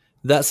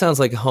 That sounds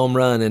like a home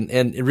run.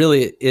 And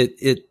really,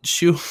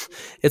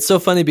 it's so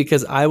funny,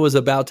 because I was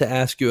about to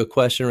ask you a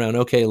question around,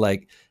 okay,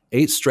 like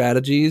 8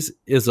 strategies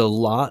is a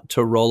lot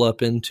to roll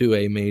up into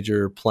a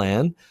major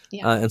plan.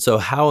 And so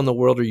how in the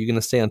world are you going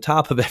to stay on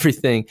top of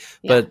everything?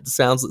 But it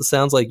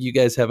sounds like you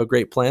guys have a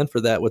great plan for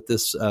that with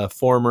this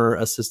former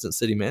assistant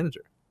city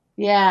manager.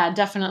 Yeah,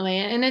 definitely.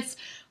 And it's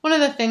one of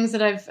the things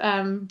that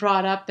I've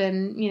brought up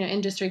in,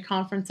 industry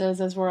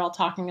conferences as we're all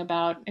talking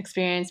about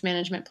experience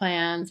management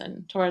plans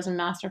and tourism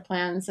master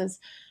plans is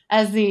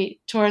as the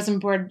tourism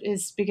board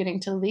is beginning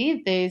to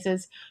lead these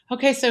is,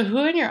 okay, so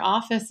who in your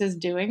office is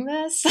doing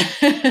this?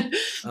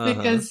 Uh-huh.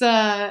 Because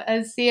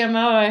as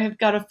CMO, I have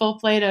got a full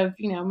plate of,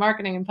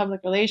 marketing and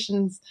public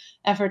relations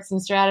efforts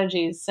and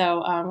strategies.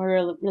 So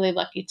we're really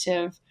lucky to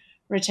have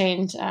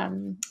retained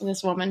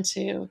this woman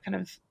to kind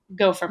of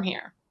go from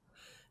here.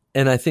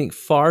 And I think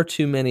far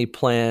too many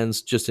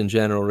plans, just in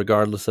general,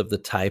 regardless of the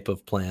type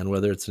of plan,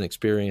 whether it's an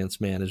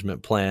experience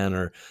management plan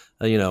or,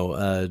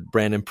 a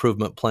brand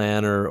improvement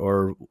plan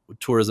or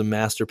tourism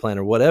master plan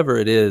or whatever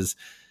it is,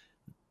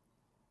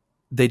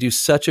 they do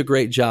such a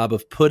great job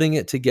of putting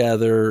it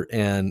together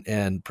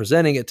and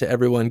presenting it to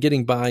everyone,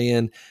 getting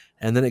buy-in,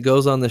 and then it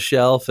goes on the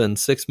shelf, and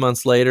 6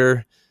 months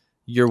later,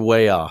 you're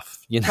way off,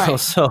 Right.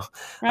 So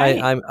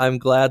Right. I'm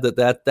glad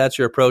that's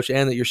your approach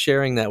and that you're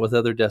sharing that with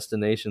other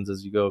destinations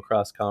as you go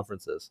across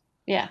conferences.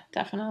 Yeah,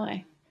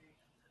 definitely.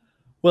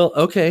 Well,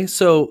 okay,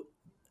 so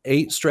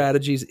 8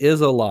 strategies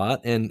is a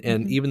lot, and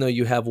Mhm. even though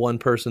you have one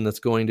person that's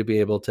going to be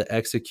able to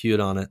execute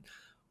on it,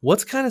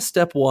 what's kind of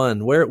step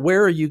one?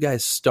 Where are you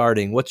guys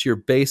starting? What's your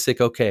basic,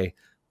 okay,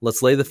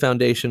 let's lay the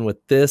foundation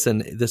with this,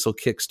 and this will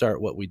kickstart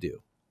what we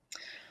do?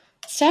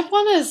 Step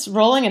one is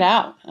rolling it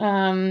out.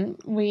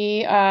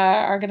 We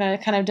are going to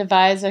kind of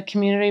devise a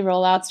community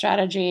rollout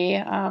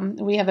strategy.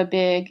 We have a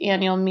big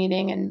annual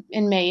meeting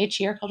in May each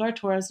year called our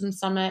Tourism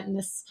Summit,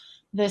 and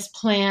this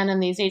plan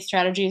and these 8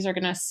 strategies are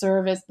going to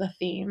serve as the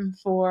theme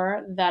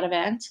for that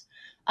event.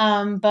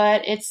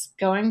 But it's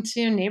going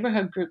to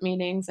neighborhood group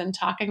meetings and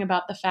talking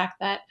about the fact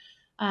that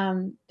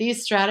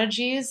these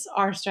strategies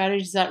are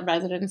strategies that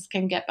residents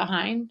can get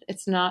behind.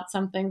 It's not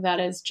something that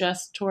is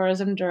just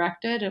tourism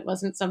directed. It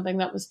wasn't something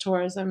that was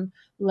tourism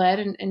led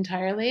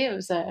entirely. It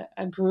was a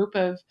group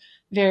of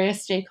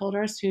various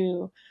stakeholders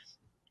who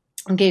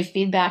gave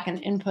feedback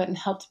and input and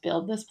helped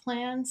build this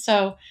plan.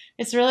 So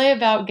it's really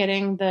about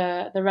getting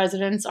the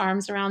residents'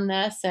 arms around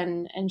this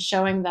and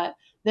showing that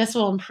this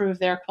will improve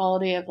their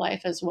quality of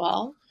life as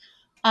well.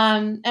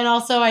 And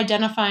also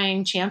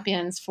identifying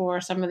champions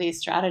for some of these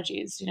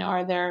strategies.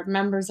 Are there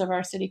members of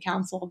our city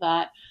council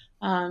that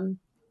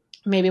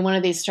maybe one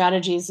of these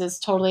strategies is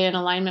totally in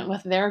alignment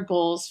with their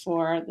goals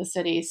for the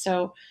city?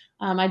 So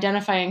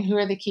identifying who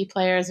are the key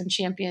players and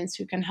champions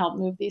who can help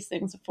move these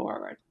things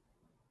forward.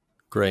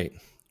 Great.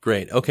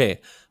 Great. Okay.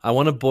 I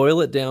want to boil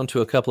it down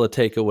to a couple of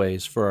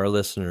takeaways for our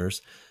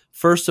listeners.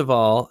 First of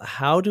all,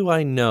 how do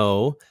I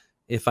know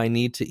if I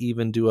need to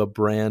even do a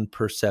brand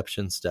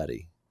perception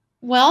study?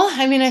 Well,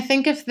 I mean, I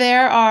think if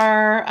there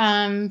are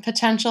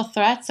potential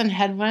threats and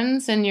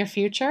headwinds in your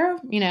future,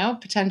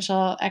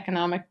 potential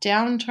economic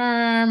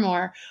downturn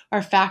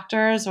or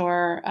factors,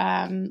 or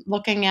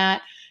looking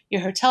at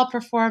your hotel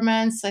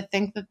performance, I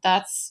think that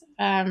that's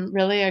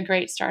really a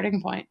great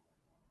starting point.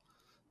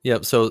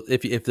 Yep. So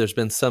if there's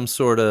been some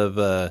sort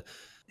of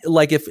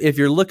like if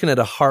you're looking at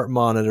a heart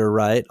monitor,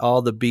 right,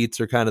 all the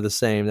beats are kind of the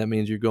same. That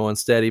means you're going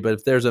steady. But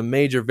if there's a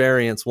major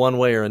variance one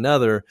way or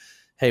another,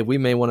 hey, we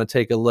may want to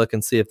take a look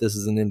and see if this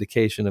is an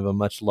indication of a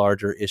much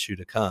larger issue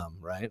to come,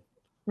 right?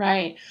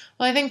 Right.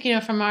 Well, I think,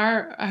 from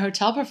our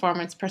hotel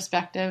performance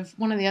perspective,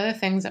 one of the other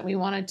things that we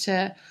wanted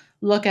to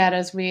look at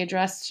as we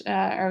addressed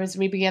or as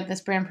we began this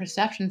brand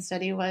perception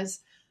study was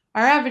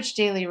our average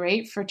daily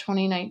rate for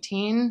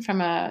 2019 from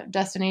a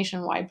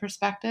destination wide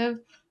perspective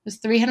was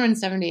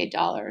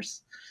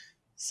 $378.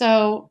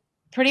 So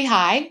pretty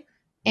high.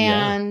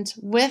 Yeah. And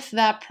with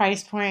that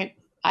price point,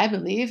 I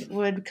believe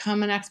would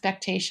come an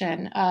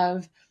expectation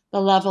of the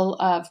level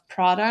of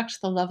product,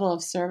 the level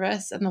of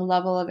service, and the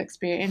level of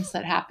experience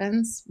that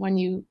happens when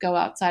you go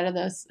outside of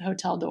those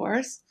hotel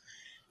doors.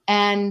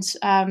 And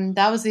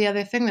that was the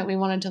other thing that we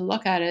wanted to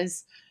look at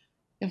is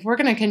if we're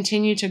going to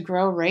continue to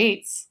grow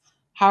rates,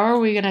 how are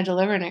we going to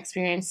deliver an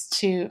experience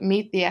to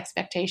meet the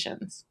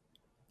expectations?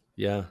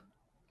 Yeah.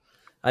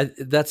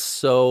 That's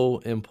so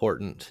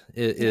important.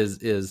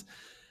 Is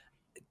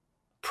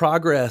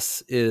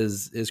progress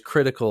is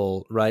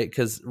critical, right?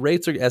 Because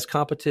rates are, as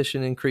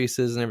competition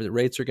increases and everything,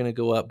 rates are going to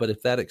go up. But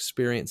if that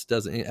experience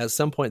doesn't, at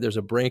some point, there's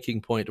a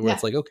breaking point where Yeah,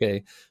 it's like,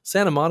 okay,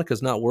 Santa Monica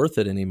is not worth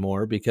it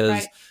anymore because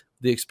right,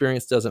 the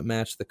experience doesn't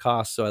match the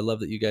cost. So I love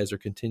that you guys are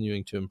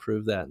continuing to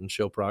improve that and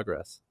show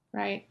progress.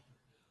 right.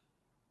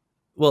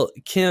 Well,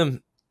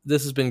 Kim,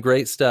 this has been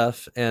great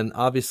stuff. And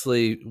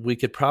obviously, we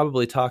could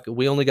probably talk.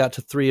 We only got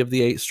to 3 of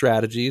the 8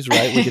 strategies,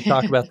 right? We could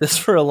talk about this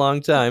for a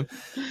long time.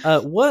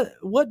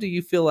 What do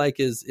you feel like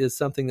is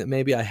something that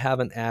maybe I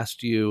haven't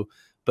asked you,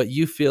 but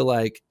you feel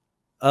like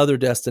other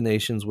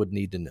destinations would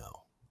need to know?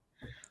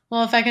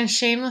 Well, if I can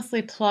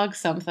shamelessly plug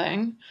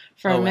something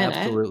for a Oh, minute.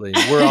 absolutely.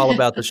 We're all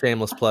about the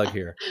shameless plug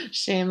here.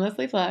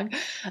 Shamelessly plug.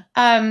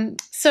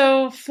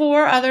 So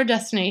for other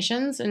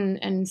destinations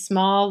and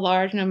small,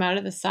 large, no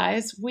matter the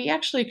size, we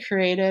actually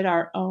created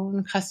our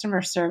own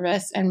customer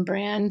service and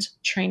brand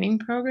training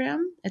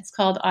program. It's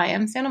called I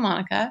Am Santa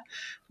Monica.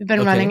 We've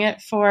been running Okay.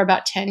 it for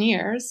about 10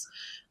 years.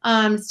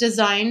 It's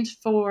designed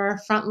for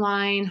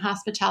frontline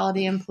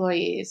hospitality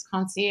employees,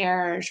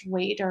 concierge,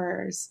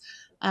 waiters,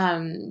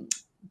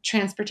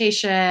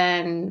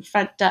 transportation,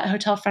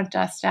 hotel front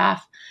desk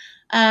staff,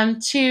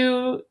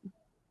 to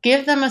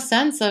give them a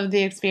sense of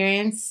the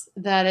experience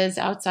that is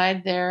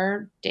outside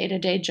their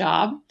day-to-day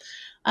job,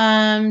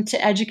 to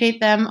educate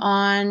them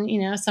on,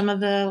 some of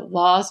the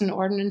laws and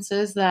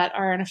ordinances that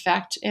are in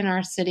effect in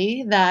our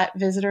city that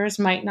visitors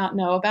might not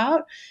know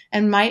about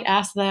and might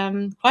ask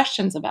them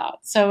questions about.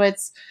 So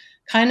it's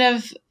kind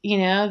of,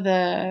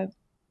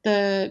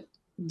 the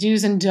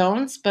do's and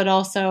don'ts, but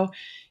also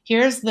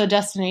here's the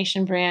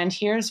destination brand.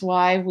 Here's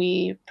why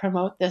we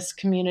promote this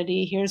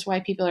community. Here's why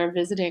people are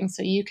visiting,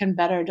 so you can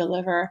better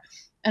deliver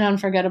an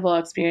unforgettable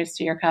experience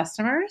to your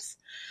customers.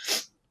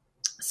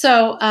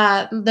 So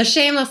the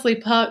shamelessly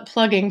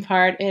plugging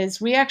part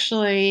is we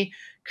actually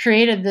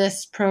created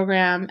this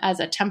program as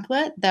a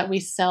template that we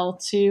sell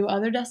to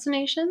other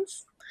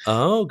destinations.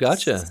 Oh,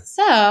 gotcha.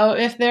 So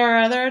if there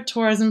are other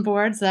tourism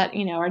boards that,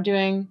 are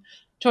doing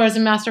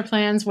tourism master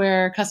plans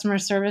where customer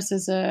service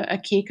is a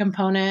key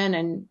component,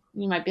 and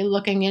you might be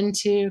looking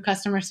into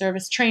customer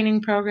service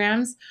training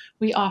programs,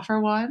 we offer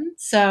one.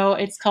 So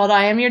it's called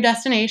I Am Your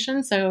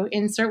Destination. So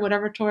insert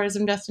whatever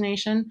tourism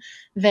destination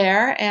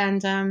there,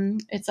 and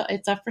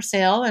it's up for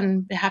sale,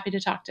 and be happy to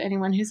talk to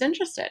anyone who's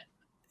interested.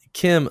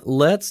 Kim,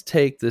 let's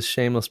take this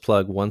shameless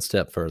plug one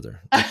step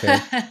further. Okay.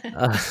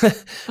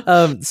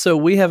 So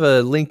we have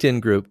a LinkedIn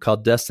group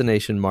called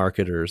Destination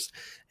Marketers,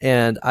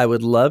 and I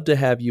would love to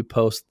have you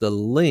post the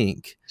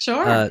link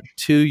Sure.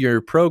 To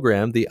your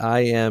program, the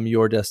I Am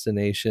Your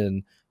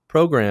Destination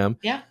program,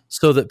 Yeah.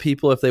 so that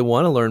people, if they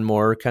want to learn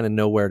more, kind of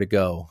know where to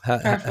go.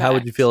 How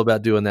would you feel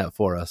about doing that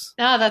for us?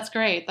 Oh, that's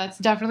great. That's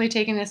definitely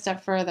taking it a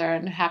step further,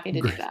 and happy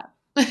to do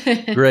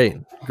that.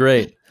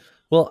 Great.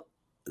 Well,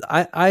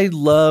 I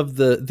love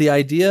the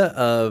idea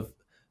of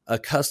a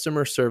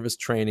customer service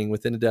training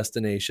within a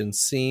destination.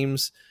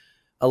 Seems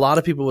a lot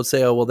of people would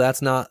say, oh, well,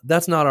 that's not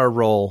our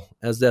role.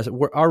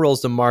 Our role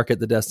is to market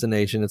the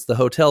destination. It's the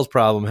hotel's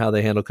problem how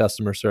they handle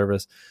customer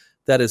service.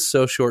 That is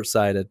so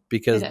short-sighted,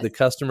 because the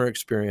customer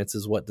experience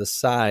is what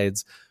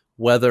decides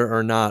whether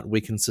or not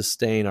we can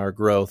sustain our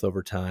growth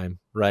over time,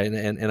 right?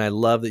 And I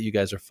love that you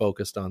guys are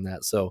focused on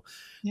that. So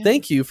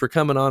Thank you for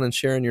coming on and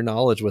sharing your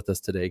knowledge with us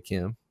today,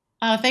 Kim.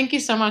 Thank you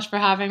so much for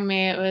having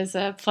me. It was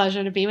a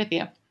pleasure to be with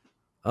you.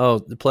 Oh,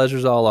 the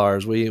pleasure's all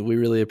ours. We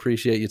really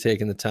appreciate you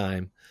taking the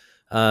time.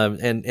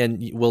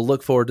 And we'll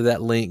look forward to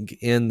that link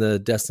in the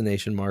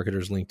Destination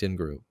Marketers LinkedIn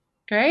group.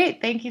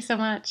 Great. Thank you so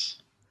much.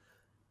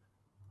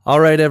 All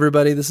right,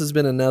 everybody, this has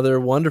been another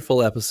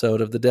wonderful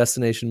episode of the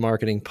Destination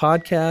Marketing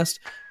Podcast.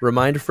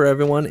 Reminder for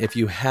everyone, if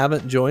you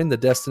haven't joined the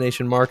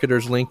Destination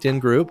Marketers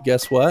LinkedIn group,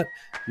 guess what?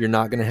 You're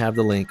not going to have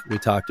the link we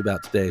talked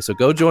about today. So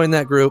go join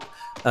that group.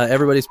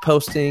 Everybody's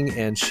posting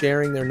and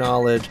sharing their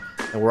knowledge,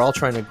 and we're all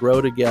trying to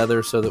grow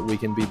together so that we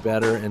can be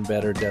better and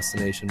better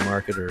destination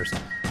marketers.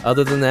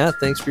 Other than that,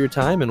 thanks for your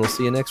time, and we'll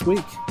see you next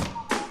week.